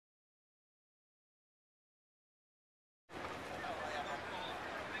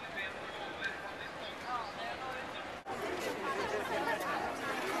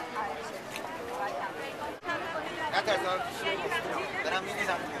Vi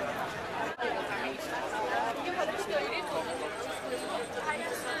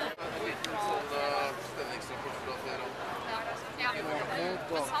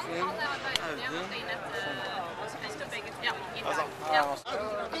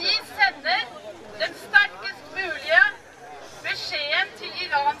sender den sterkest mulige beskjeden til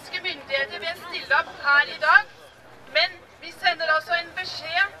iranske myndigheter ved å stille opp her i dag, men vi sender også en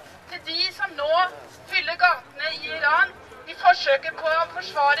beskjed til de som nå fyller gatene i Iran i forsøket på å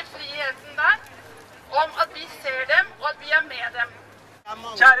forsvare friheten der, om at vi ser dem og at vi er med dem.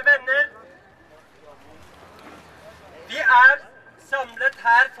 Kjære venner, vi er samlet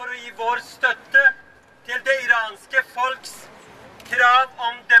her for å gi vår støtte til det iranske folks krav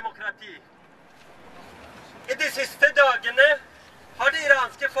om demokrati. I de siste dagene har det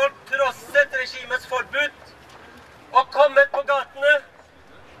iranske folk trosset regimets forbud og kommet på gatene.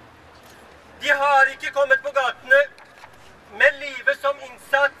 De har ikke kommet på gatene med livet som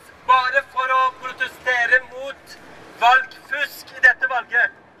innsats bare for å protestere mot valgfusk i dette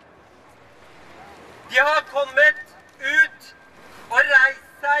valget. De har kommet ut og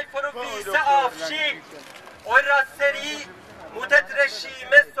reist seg for å vise avsky og raseri mot et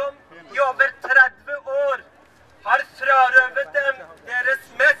regime som i over 30 år har frarøvet dem deres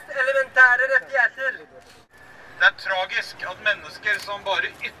mest elementære rettigheter. Det er tragisk at mennesker som bare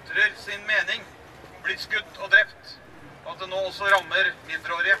ytrer sin mening blir skutt og drept, og at det nå også rammer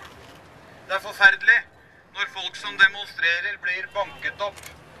mindreårige. Det er forferdelig når folk som demonstrerer blir banket opp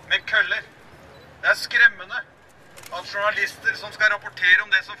med køller. Det er skremmende at journalister som skal rapportere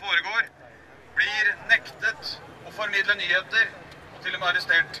om det som foregår, blir nektet å formidle nyheter og til og med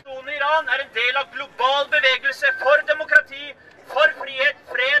arrestert. Iran er en del av global bevegelse for demokrati, for frihet,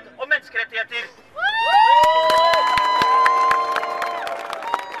 fred og menneskerettigheter.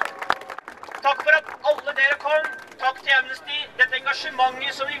 Takk for at alle dere kom. Takk til Amnesty. Dette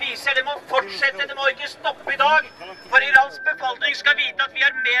engasjementet som vi viser, det må fortsette, det må ikke stoppe i dag. For Irans befolkning skal vite at vi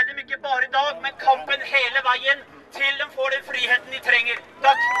er med dem ikke bare i dag, men kampen hele veien til de får den friheten de trenger.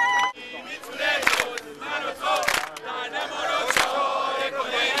 Takk.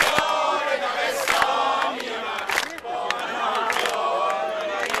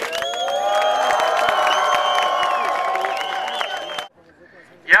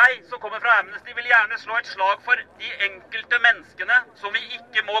 Jeg, som kommer fra Amnesty, vil gjerne slå et slag for de enkelte menneskene som vi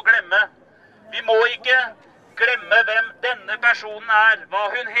ikke må glemme. Vi må ikke glemme hvem denne personen er, hva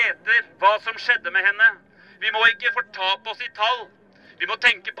hun heter, hva som skjedde med henne. Vi må ikke fortape oss i tall. Vi må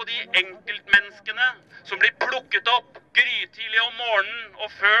tenke på de enkeltmenneskene som blir plukket opp grytidlig om morgenen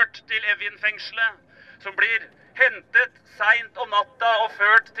og ført til Evin-fengselet, som blir hentet sent om natta og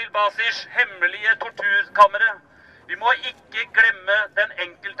ført til Basirs hemmelige torturkammeret. Vi må ikke glemme den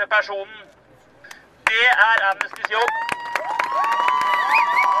enkelte personen. Det er Amnestys jobb.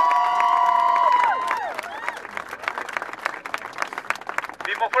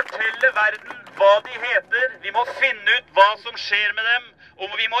 Vi må fortelle verden hva de heter. Vi må finne ut hva som skjer med dem.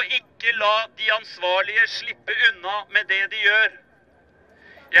 Og vi må ikke la de ansvarlige slippe unna med det de gjør.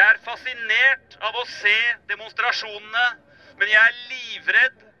 Jeg er fascinert av å se demonstrasjonene, men jeg er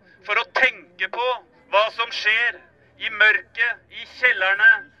livredd for å tenke på hva som skjer i mørket, i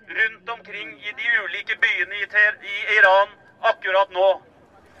kjellerne, rundt omkring i de ulike byene i Iran akkurat nå.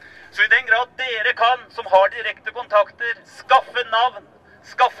 Så i den grad dere kan, som har direkte kontakter, skaffe navn,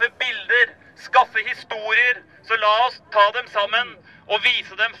 skaffe bilder, skaffe historier, så la oss ta dem sammen og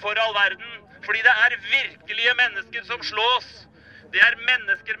vise dem for all verden. Fordi det er virkelige mennesker som slås. Det er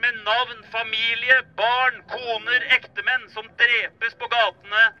mennesker med navn, familie, barn, koner, ektemenn som drepes på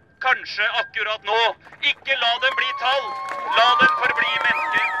gatene, kanskje akkurat nå. Ikke la dem bli tall. La dem forbli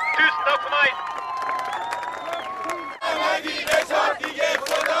mennesker. Tusen takk for meg!